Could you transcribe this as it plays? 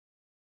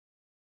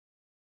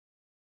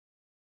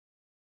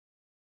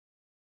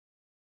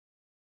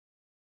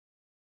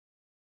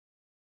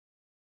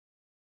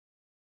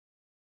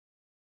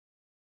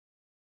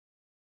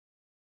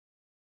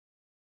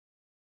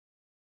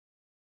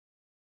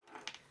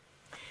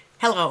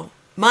Hello,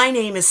 my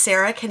name is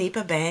Sarah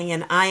Canepa Bang,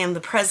 and I am the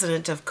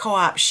president of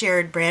Co-op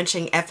Shared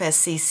Branching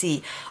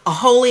FSCC, a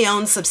wholly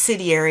owned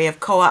subsidiary of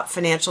Co-op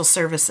Financial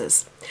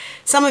Services.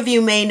 Some of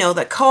you may know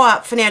that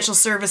Co-op Financial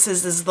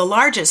Services is the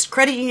largest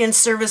credit union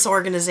service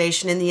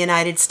organization in the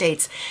United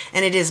States,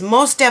 and it is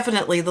most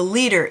definitely the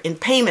leader in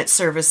payment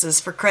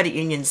services for credit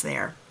unions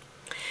there.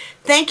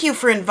 Thank you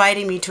for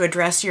inviting me to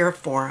address your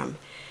forum.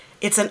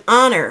 It's an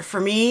honor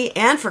for me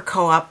and for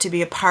Co-op to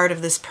be a part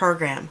of this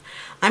program.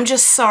 I'm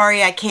just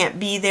sorry I can't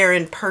be there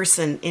in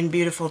person in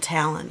beautiful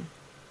Tallinn.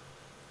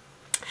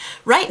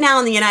 Right now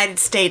in the United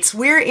States,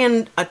 we're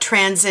in a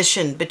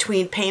transition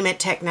between payment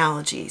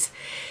technologies.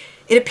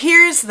 It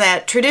appears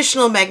that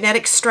traditional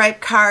magnetic stripe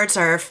cards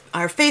are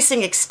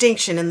facing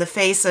extinction in the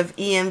face of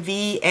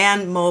EMV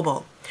and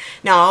mobile.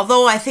 Now,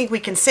 although I think we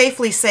can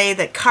safely say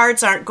that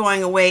cards aren't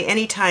going away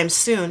anytime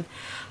soon,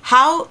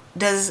 how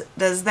does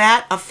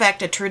that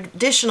affect a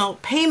traditional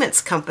payments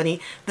company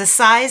the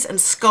size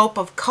and scope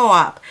of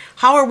Co-op?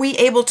 How are we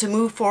able to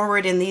move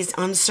forward in these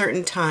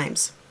uncertain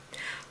times?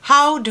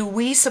 How do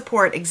we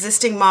support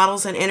existing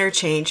models and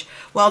interchange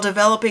while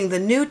developing the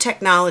new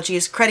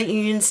technologies credit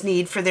unions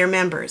need for their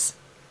members?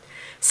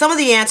 Some of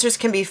the answers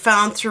can be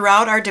found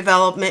throughout our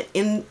development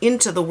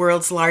into the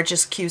world's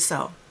largest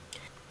QSO.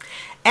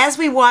 As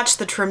we watch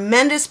the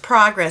tremendous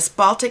progress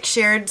Baltic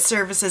Shared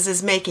Services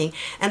is making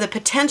and the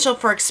potential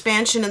for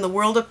expansion in the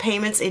world of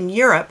payments in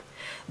Europe,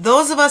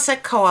 those of us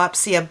at Co-op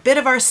see a bit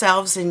of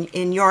ourselves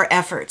in your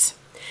efforts.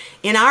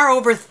 In our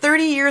over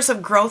 30 years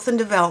of growth and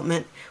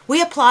development,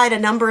 we applied a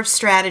number of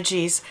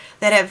strategies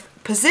that have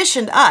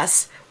positioned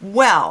us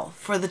well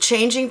for the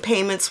changing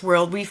payments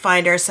world we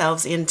find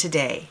ourselves in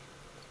today.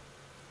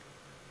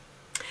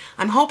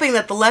 I'm hoping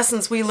that the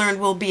lessons we learned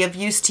will be of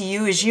use to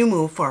you as you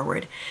move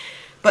forward.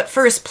 But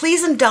first,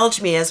 please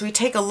indulge me as we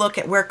take a look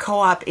at where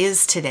Co-op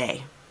is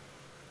today.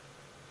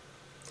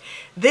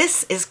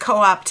 This is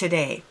Co-op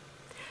today.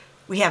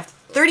 We have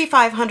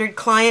 3,500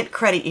 client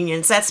credit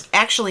unions. That's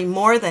actually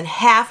more than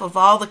half of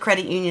all the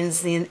credit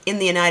unions in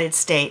the United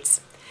States.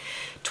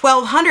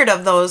 1,200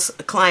 of those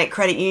client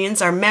credit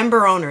unions are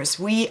member owners.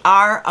 We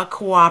are a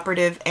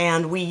cooperative,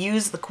 and we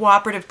use the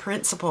cooperative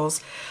principles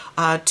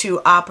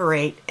to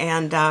operate,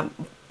 and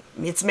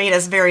it's made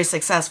us very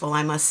successful,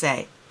 I must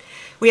say.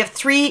 We have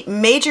three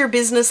major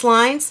business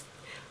lines,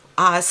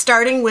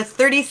 starting with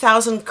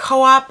 30,000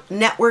 Co-op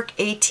network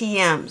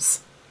ATMs.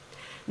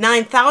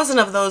 9,000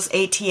 of those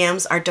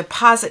ATMs are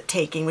deposit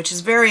taking, which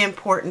is very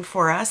important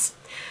for us.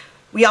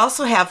 We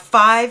also have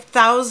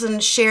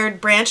 5,000 shared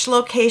branch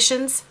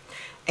locations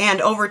and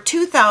over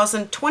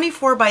 2,000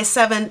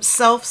 24/7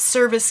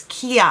 self-service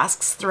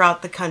kiosks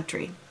throughout the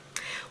country.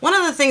 One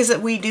of the things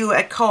that we do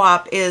at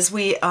Co-op is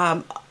we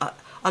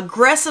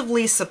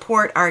aggressively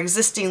support our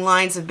existing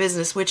lines of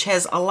business, which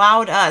has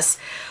allowed us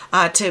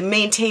to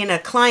maintain a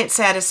client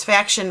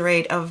satisfaction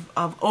rate of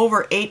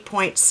over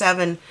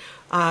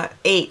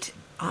 8.78,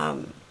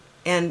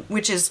 and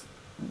which is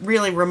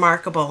really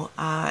remarkable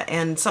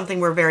and something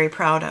we're very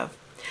proud of.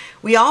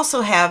 We also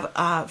have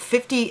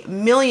 50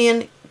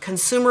 million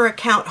consumer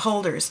account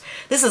holders.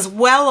 This is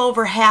well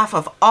over half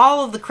of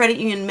all of the credit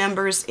union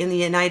members in the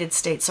United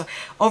States. So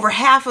over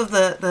half of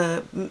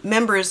the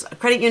members,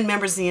 credit union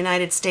members in the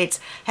United States,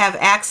 have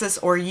access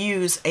or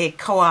use a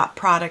Co-op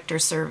product or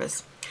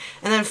service.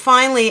 And then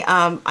finally,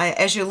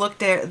 as you look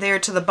there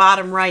to the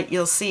bottom right,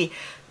 you'll see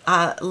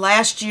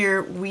last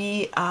year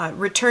we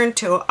returned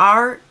to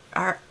our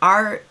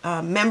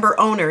member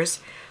owners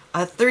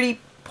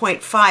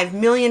 $30.5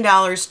 million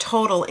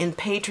total in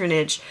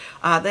patronage.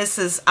 This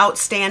is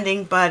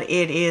outstanding, but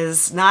it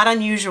is not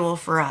unusual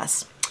for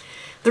us.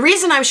 The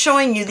reason I'm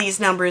showing you these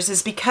numbers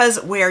is because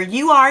where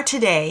you are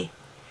today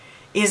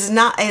is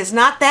not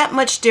that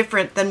much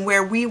different than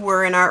where we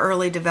were in our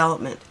early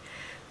development.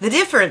 The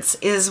difference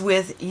is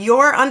with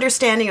your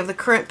understanding of the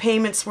current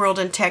payments world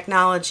and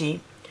technology,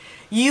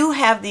 you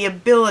have the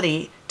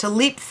ability to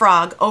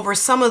leapfrog over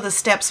some of the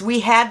steps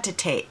we had to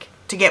take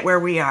to get where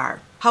we are.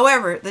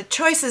 However, the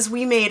choices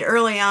we made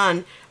early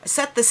on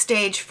set the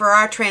stage for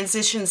our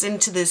transition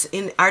into this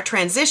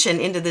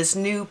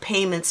new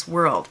payments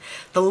world.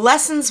 The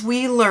lessons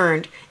we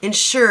learned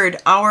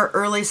ensured our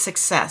early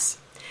success.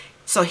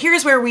 So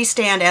here's where we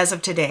stand as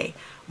of today.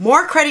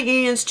 More credit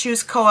unions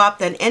choose Co-op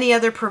than any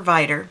other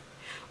provider,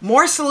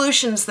 more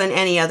solutions than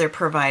any other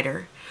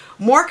provider,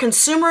 more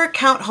consumer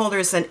account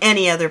holders than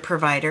any other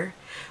provider,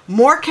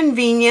 more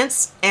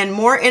convenience, and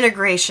more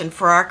integration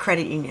for our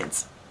credit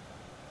unions.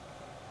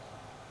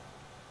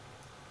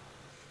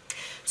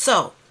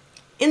 So,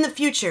 in the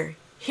future,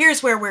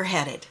 here's where we're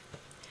headed.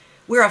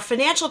 We're a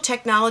financial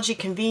technology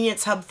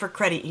convenience hub for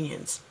credit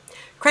unions.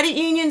 Credit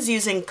unions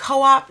using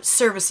Co-op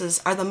services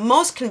are the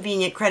most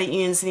convenient credit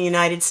unions in the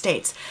United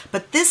States,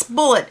 but this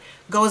bullet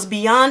goes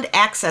beyond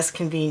access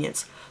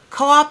convenience.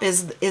 Co-op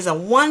is a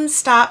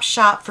one-stop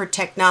shop for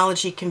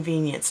technology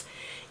convenience.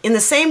 In the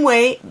same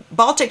way,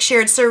 Baltic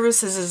Shared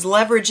Services is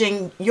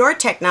leveraging your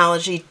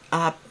technology,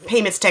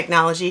 payments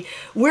technology,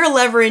 we're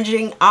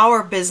leveraging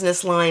our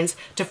business lines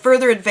to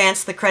further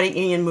advance the credit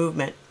union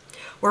movement.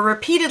 we're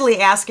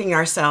repeatedly asking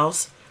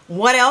ourselves,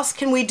 what else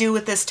can we do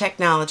with this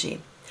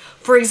technology?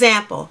 For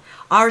example,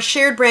 our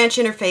shared branch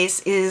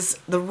interface is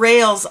the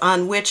rails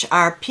on which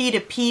our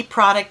P2P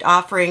product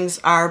offerings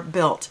are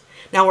built.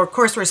 Now, of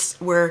course,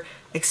 we're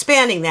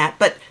expanding that,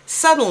 but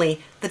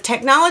suddenly the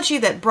technology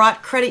that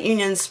brought credit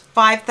unions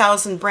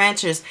 5,000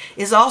 branches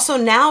is also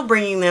now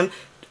bringing them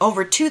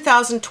over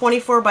 2,000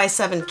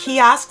 24/7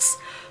 kiosks,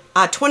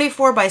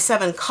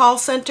 24/7 call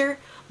center,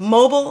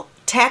 mobile,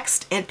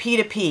 text, and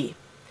P2P.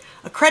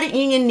 A credit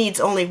union needs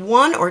only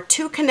 1 or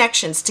 2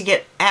 connections to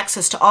get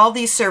access to all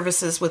these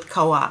services with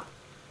Co-op.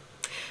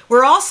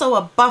 We're also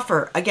a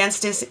buffer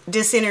against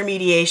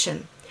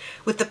disintermediation.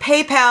 With the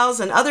PayPals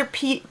and other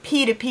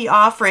P2P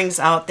offerings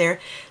out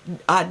there,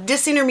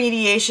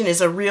 disintermediation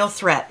is a real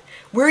threat.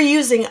 We're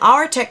using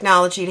our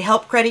technology to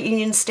help credit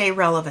unions stay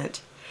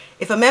relevant.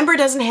 If a member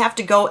doesn't have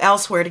to go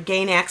elsewhere to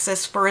gain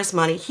access for his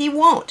money, he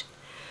won't.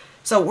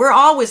 So we're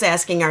always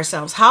asking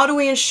ourselves, how do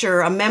we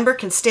ensure a member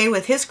can stay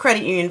with his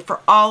credit union for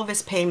all of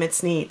his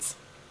payments needs?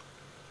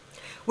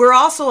 We're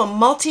also a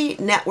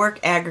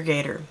multi-network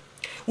aggregator.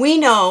 We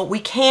know we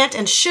can't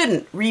and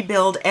shouldn't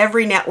rebuild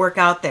every network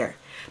out there,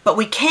 but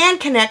we can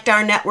connect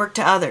our network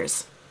to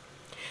others.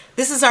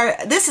 This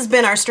has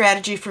been our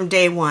strategy from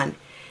day one.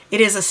 It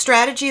is a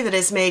strategy that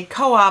has made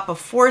Co-op a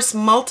force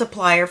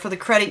multiplier for the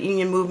credit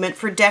union movement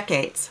for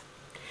decades.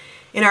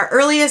 In our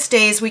earliest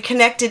days, we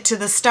connected to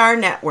the STAR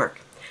network.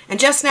 And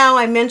just now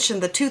I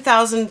mentioned the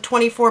 2,000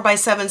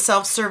 24/7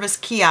 self-service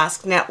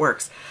kiosk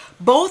networks.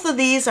 Both of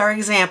these are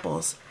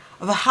examples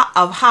of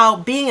how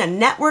being a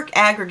network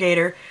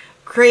aggregator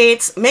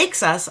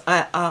makes us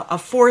a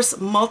force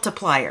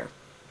multiplier.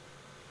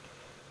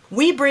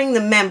 We bring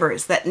the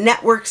members that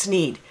networks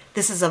need.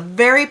 This is a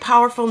very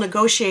powerful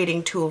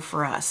negotiating tool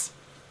for us.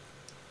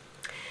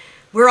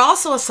 We're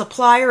also a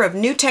supplier of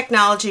new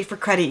technology for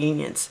credit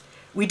unions.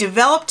 We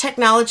develop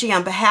technology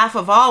on behalf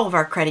of all of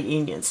our credit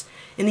unions.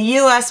 In the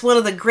U.S., one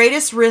of the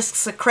greatest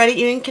risks a credit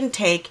union can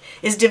take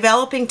is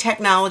developing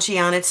technology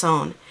on its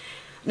own.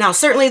 Now,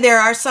 certainly there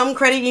are some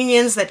credit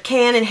unions that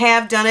can and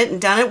have done it and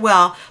done it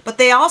well, but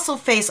they also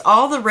face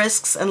all the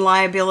risks and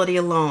liability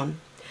alone.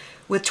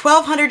 With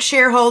 1,200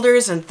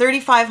 shareholders and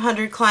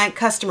 3,500 client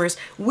customers,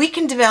 we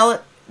can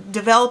develop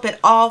it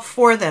all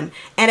for them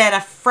and at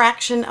a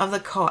fraction of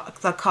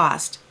the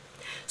cost.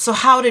 So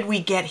how did we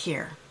get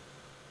here?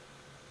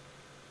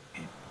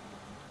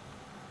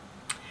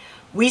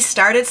 We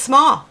started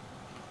small.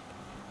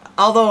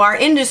 Although our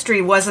industry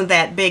wasn't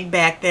that big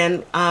back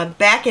then,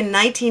 back in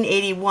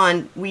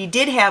 1981, we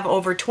did have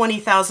over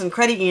 20,000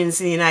 credit unions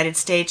in the United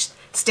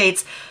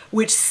States,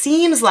 which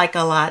seems like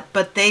a lot,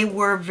 but they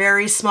were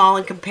very small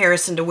in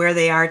comparison to where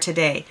they are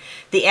today.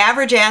 The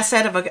average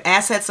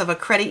assets of a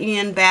credit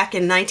union back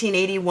in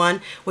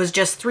 1981 was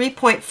just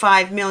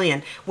 3.5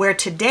 million, where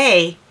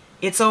today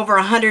it's over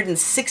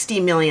 160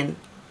 million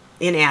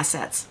in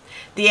assets.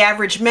 The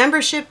average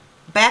membership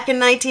back in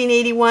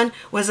 1981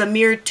 was a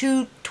mere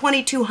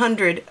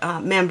 2,200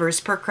 members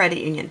per credit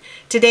union.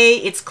 Today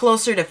it's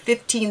closer to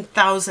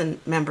 15,000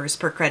 members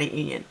per credit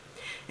union.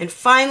 And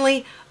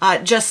finally,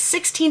 just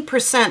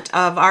 16%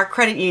 of our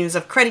credit unions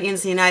in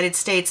the United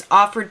States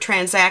offered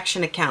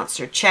transaction accounts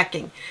or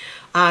checking.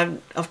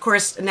 Of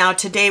course, now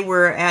today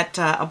we're at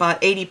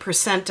about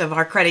 80% of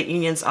our credit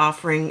unions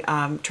offering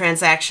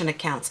transaction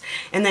accounts.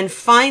 And then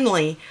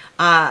finally,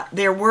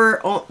 there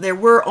were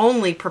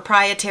only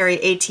proprietary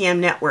ATM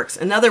networks.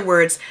 In other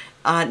words,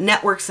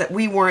 networks that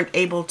we weren't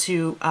able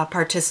to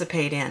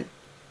participate in.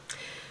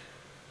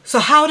 So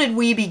how did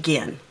we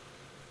begin?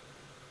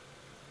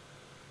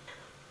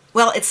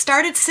 Well, it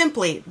started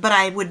simply, but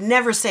I would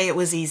never say it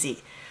was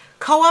easy.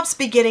 Co-op's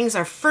beginnings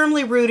are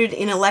firmly rooted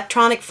in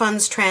electronic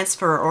funds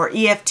transfer, or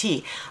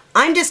EFT.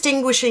 I'm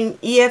distinguishing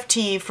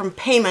EFT from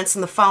payments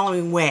in the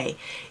following way.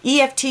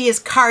 EFT is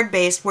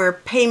card-based, where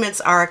payments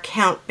are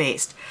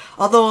account-based.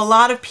 Although a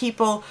lot of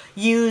people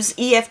use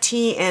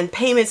EFT and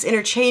payments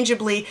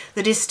interchangeably,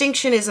 the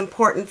distinction is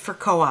important for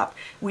Co-op.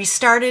 We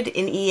started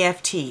in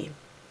EFT.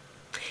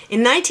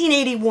 In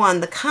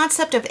 1981, the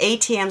concept of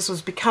ATMs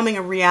was becoming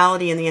a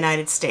reality in the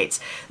United States.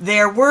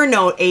 There were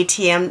no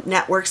ATM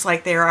networks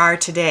like there are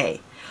today.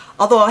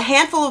 Although a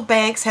handful of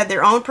banks had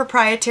their own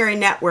proprietary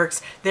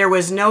networks, there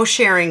was no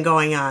sharing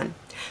going on.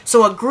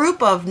 So a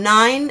group of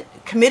 9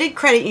 committed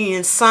credit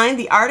unions signed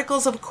the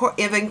Articles of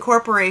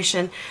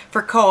Incorporation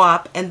for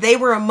Co-op, and they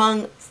were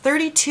among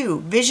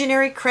 32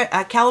 visionary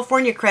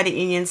California credit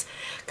unions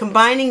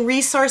combining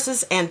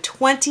resources and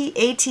 20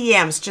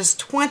 ATMs, just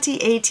 20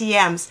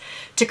 ATMs,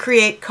 to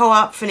create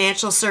Co-op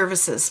Financial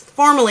Services,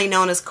 formerly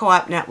known as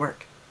Co-op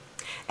Network.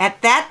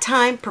 At that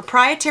time,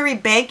 proprietary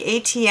bank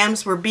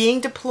ATMs were being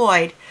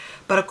deployed,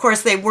 but of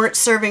course they weren't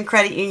serving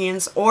credit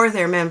unions or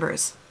their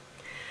members.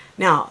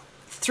 Now,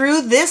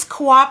 through this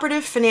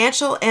cooperative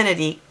financial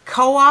entity,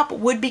 Co-op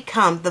would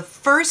become the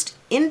first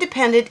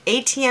independent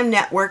ATM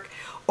network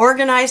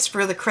organized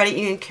for the credit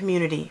union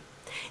community.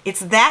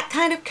 It's that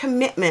kind of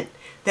commitment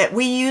that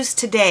we use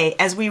today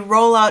as we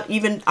roll out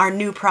even our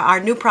new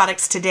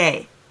products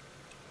today.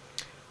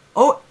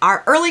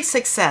 Our early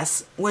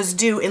success was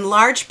due in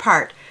large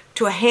part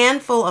to a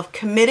handful of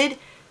committed,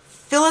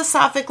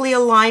 philosophically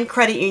aligned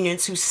credit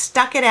unions who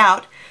stuck it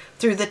out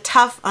through the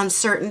tough,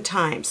 uncertain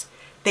times.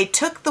 They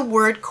took the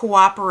word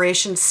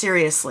cooperation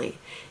seriously.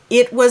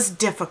 It was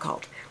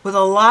difficult, with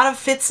a lot of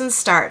fits and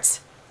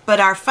starts, but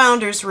our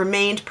founders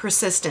remained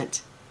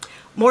persistent.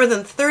 More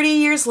than 30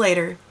 years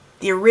later,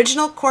 the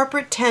original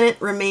corporate tenet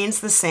remains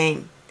the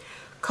same.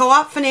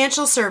 Co-op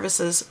Financial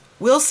Services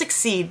will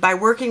succeed by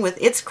working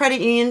with its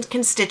credit union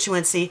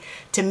constituency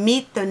to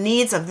meet the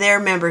needs of their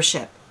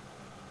membership.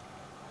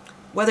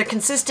 Whether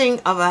consisting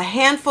of a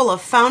handful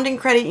of founding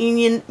credit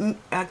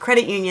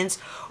unions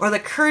or the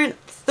current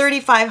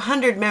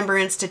 3,500 member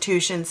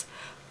institutions,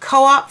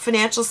 Co-op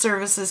Financial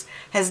Services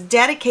has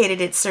dedicated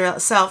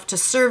itself to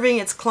serving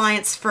its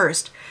clients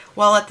first,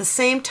 while at the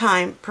same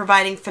time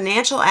providing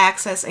financial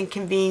access and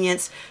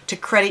convenience to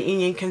credit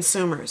union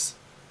consumers.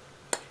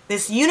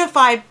 This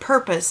unified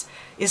purpose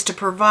is to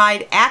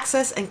provide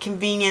access and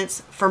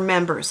convenience for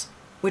members,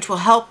 which will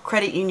help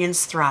credit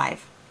unions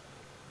thrive.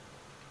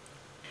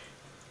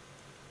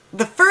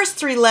 The first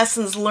 3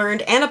 lessons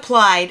learned and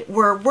applied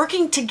were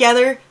working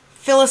together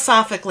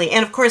philosophically,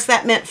 and of course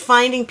that meant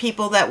finding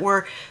people that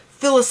were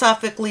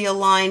philosophically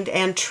aligned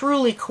and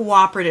truly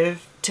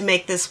cooperative to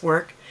make this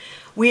work.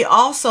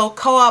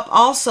 Co-op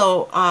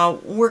also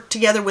worked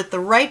together with the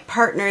right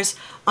partners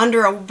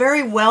under a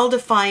very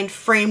well-defined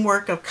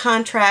framework of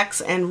contracts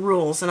and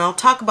rules, and I'll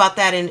talk about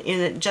that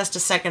in just a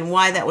second,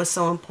 why that was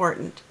so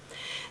important.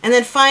 And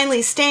then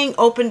finally, staying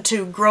open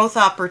to growth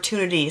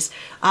opportunities.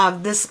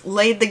 This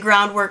laid the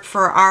groundwork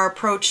for our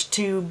approach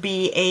to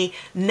be a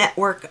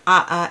network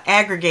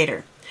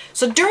aggregator.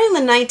 So during the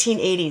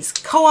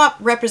 1980s, Co-op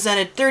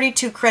represented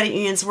 32 credit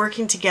unions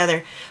working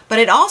together, but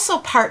it also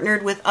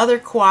partnered with other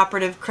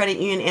cooperative credit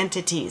union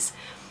entities.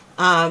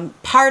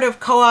 Part of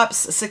Co-op's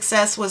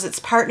success was its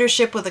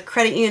partnership with a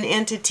credit union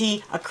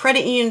entity, a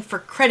credit union for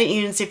credit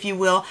unions, if you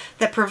will,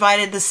 that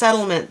provided the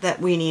settlement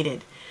that we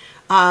needed.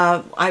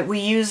 We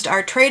used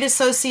our trade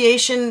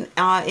association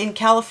in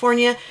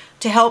California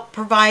to help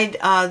provide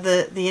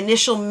the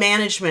initial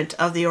management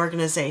of the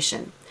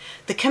organization.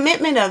 The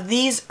commitment of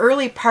these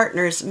early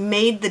partners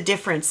made the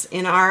difference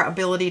in our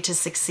ability to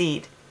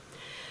succeed.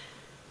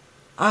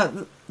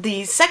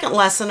 The second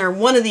lesson, or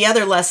one of the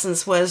other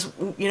lessons, was,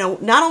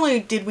 not only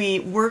did we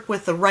work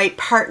with the right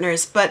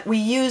partners, but we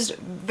used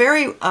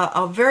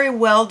a very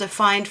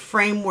well-defined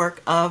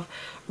framework of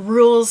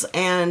rules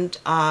and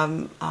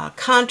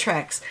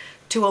contracts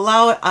to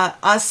allow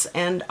us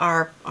and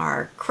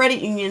our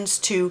credit unions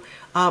to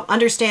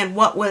understand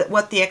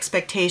what the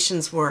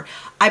expectations were.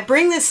 I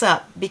bring this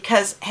up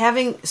because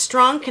having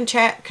strong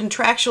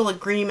contractual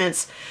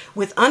agreements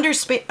with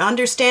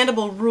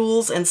understandable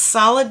rules and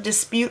solid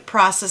dispute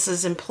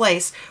processes in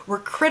place were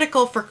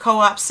critical for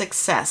Co-op's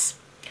success.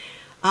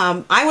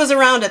 I was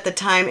around at the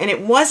time, and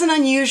it wasn't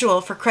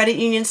unusual for credit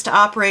unions to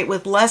operate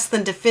with less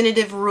than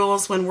definitive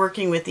rules when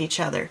working with each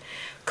other.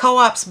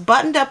 Co-op's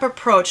buttoned-up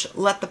approach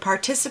let the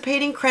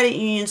participating credit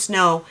unions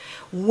know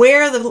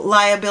where the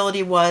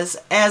liability was,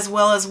 as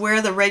well as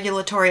where the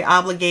regulatory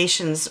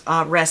obligations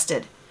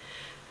rested.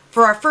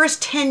 For our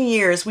first 10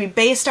 years, we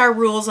based our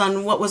rules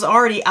on what was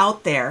already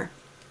out there.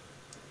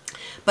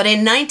 But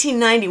in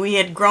 1990, we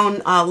had grown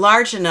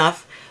large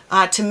enough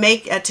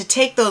to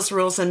take those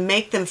rules and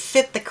make them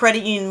fit the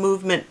credit union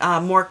movement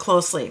more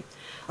closely.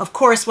 Of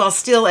course, while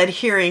still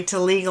adhering to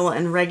legal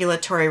and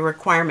regulatory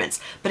requirements,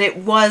 but it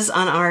was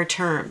on our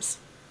terms.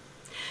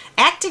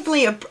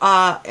 Actively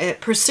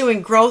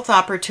pursuing growth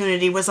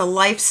opportunity was a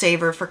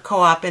lifesaver for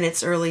Co-op in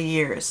its early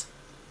years.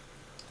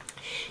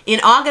 In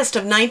August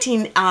of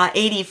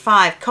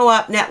 1985,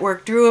 Co-op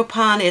Network drew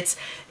upon its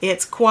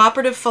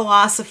cooperative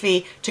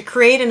philosophy to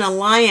create an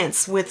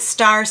alliance with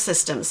Star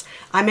Systems.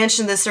 I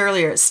mentioned this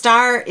earlier.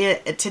 Star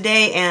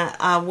today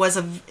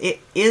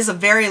is a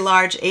very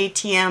large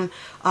ATM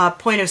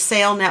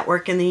point-of-sale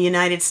network in the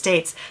United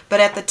States, but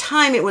at the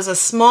time it was a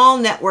small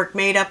network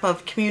made up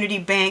of community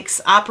banks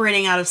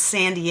operating out of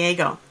San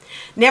Diego.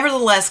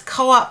 Nevertheless,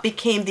 Co-op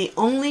became the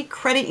only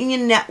credit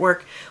union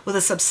network with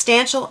a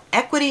substantial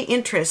equity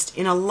interest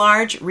in a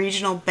large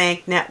regional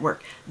bank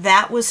network.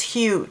 That was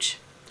huge.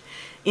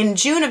 In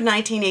June of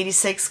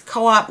 1986,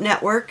 Co-op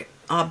Network,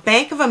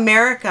 Bank of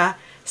America,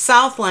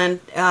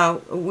 Southland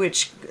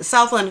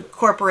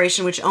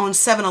Corporation, which owns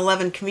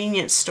 7-Eleven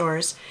convenience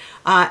stores,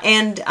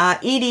 and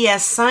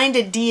EDS signed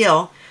a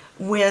deal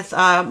with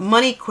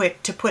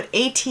MoneyQuick to put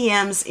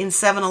ATMs in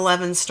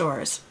 7-Eleven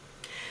stores.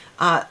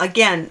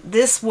 Again,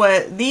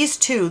 these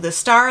two, the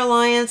Star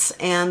Alliance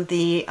and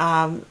the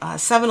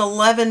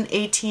 7-Eleven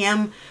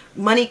ATM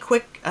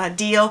MoneyQuick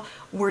deal,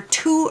 were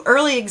 2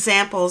 early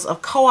examples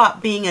of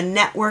Co-op being a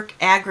network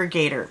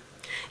aggregator.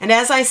 And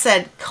as I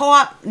said,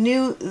 Co-op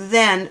knew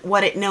then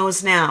what it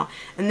knows now,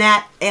 and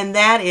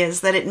that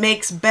is that it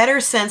makes better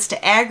sense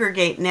to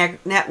aggregate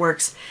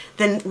networks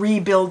than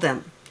rebuild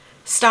them.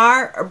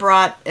 Star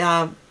brought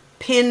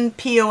PIN,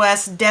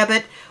 POS,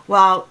 debit,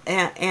 while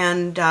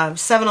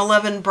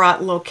 7-Eleven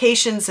brought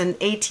locations and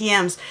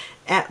ATMs.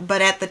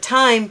 But at the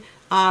time,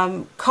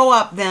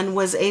 Co-op then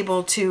was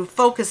able to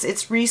focus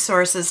its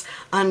resources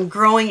on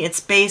growing its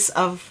base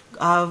of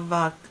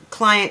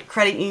client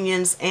credit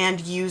unions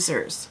and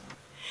users.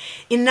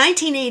 In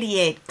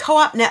 1988,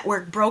 Co-op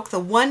Network broke the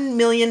 1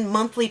 million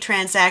monthly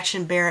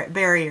transaction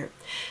barrier,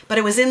 but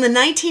it was in the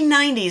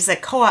 1990s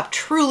that Co-op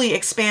truly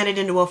expanded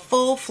into a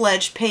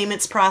full-fledged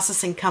payments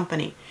processing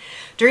company.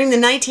 During the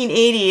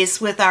 1980s,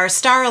 with our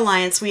Star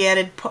Alliance, we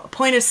added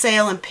point of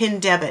sale and PIN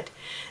debit.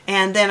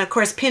 And then, of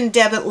course, PIN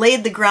debit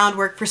laid the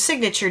groundwork for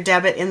signature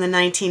debit in the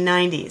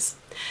 1990s.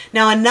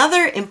 Now,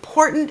 another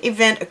important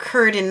event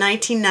occurred in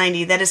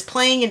 1990 that is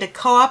playing into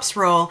Co-op's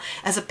role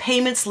as a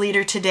payments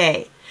leader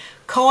today.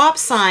 Co-op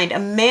signed a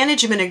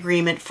management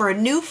agreement for a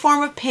new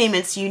form of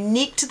payments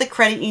unique to the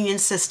credit union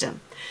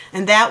system,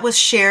 and that was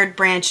shared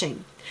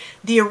branching,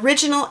 the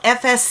original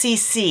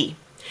FSCC.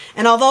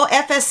 And although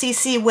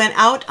FSCC went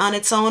out on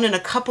its own in a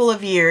couple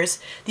of years,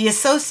 the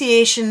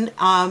association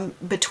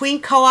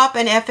between Co-op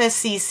and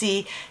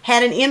FSCC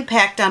had an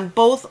impact on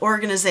both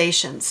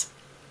organizations.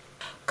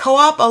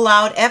 Co-op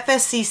allowed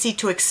FSCC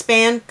to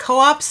expand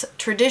Co-op's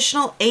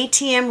traditional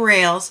ATM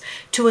rails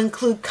to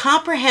include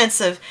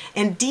comprehensive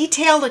and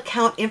detailed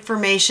account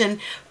information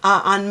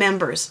on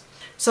members.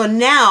 So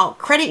now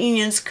credit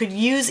unions could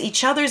use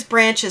each other's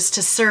branches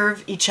to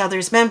serve each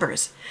other's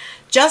members.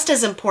 Just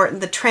as important,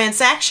 the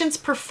transactions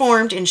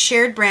performed in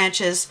shared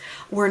branches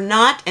were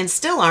not, and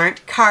still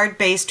aren't,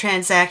 card-based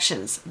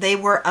transactions. They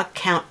were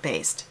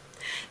account-based.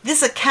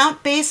 This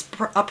account-based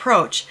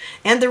approach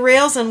and the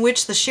rails on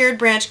which the shared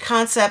branch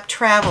concept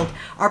traveled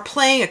are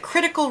playing a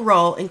critical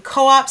role in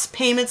Co-op's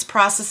payments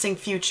processing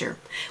future.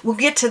 We'll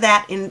get to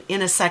that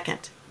in a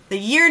second. The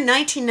year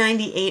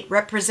 1998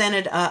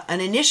 represented an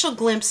initial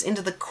glimpse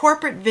into the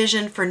corporate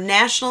vision for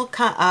national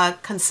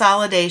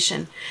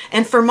consolidation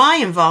and for my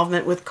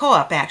involvement with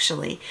Co-op,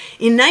 actually.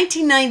 In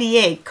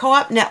 1998,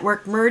 Co-op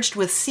Network merged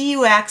with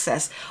CU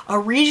Access, a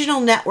regional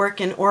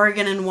network in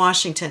Oregon and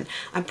Washington.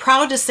 I'm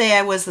proud to say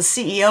I was the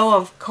CEO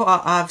of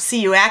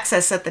CU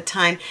Access at the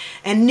time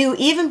and knew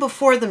even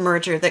before the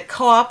merger that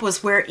Co-op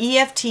was where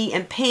EFT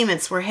and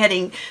payments were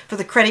heading for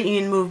the credit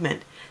union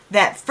movement.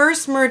 That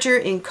first merger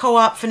in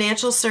Co-op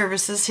financial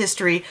services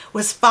history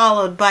was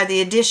followed by the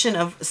addition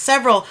of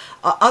several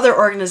other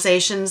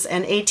organizations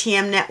and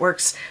ATM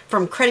networks,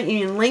 from Credit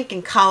Union Link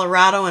in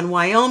Colorado and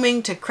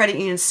Wyoming to Credit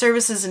Union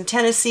Services in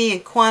Tennessee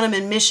and Quantum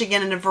in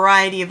Michigan, and a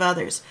variety of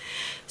others.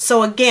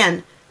 So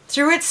again,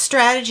 through its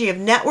strategy of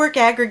network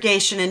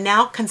aggregation and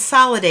now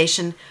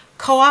consolidation,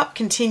 Co-op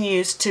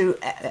continues to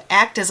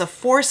act as a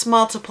force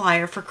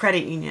multiplier for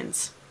credit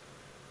unions.